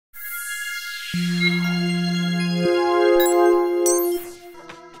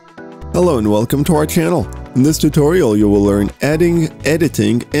Hello and welcome to our channel. In this tutorial you will learn adding,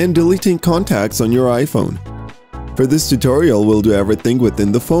 editing and deleting contacts on your iPhone. For this tutorial we'll do everything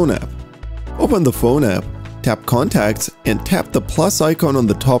within the phone app. Open the phone app, tap Contacts and tap the plus icon on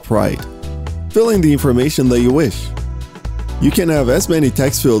the top right. Fill in the information that you wish. You can have as many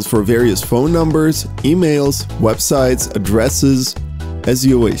text fields for various phone numbers, emails, websites, addresses as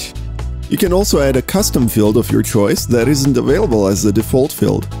you wish. You can also add a custom field of your choice that isn't available as the default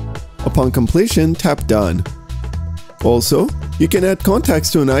field. Upon completion, tap Done. Also, you can add contacts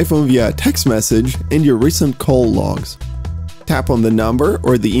to an iPhone via a text message and your recent call logs. Tap on the number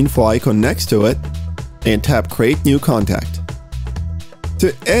or the info icon next to it and tap Create New Contact.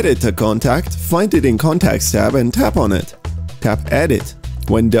 To edit a contact, find it in Contacts tab and tap on it. Tap Edit.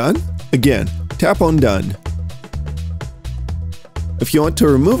 When done, again, tap on Done. If you want to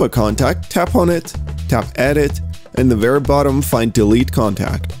remove a contact, tap on it, tap Edit, and the very bottom find Delete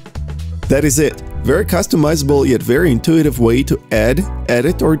Contact. That is it. Very customizable yet very intuitive way to add,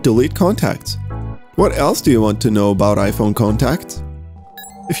 edit or delete contacts. What else do you want to know about iPhone contacts?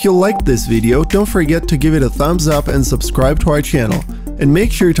 If you liked this video, don't forget to give it a thumbs up and subscribe to our channel. And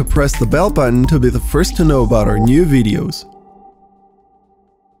make sure to press the bell button to be the first to know about our new videos.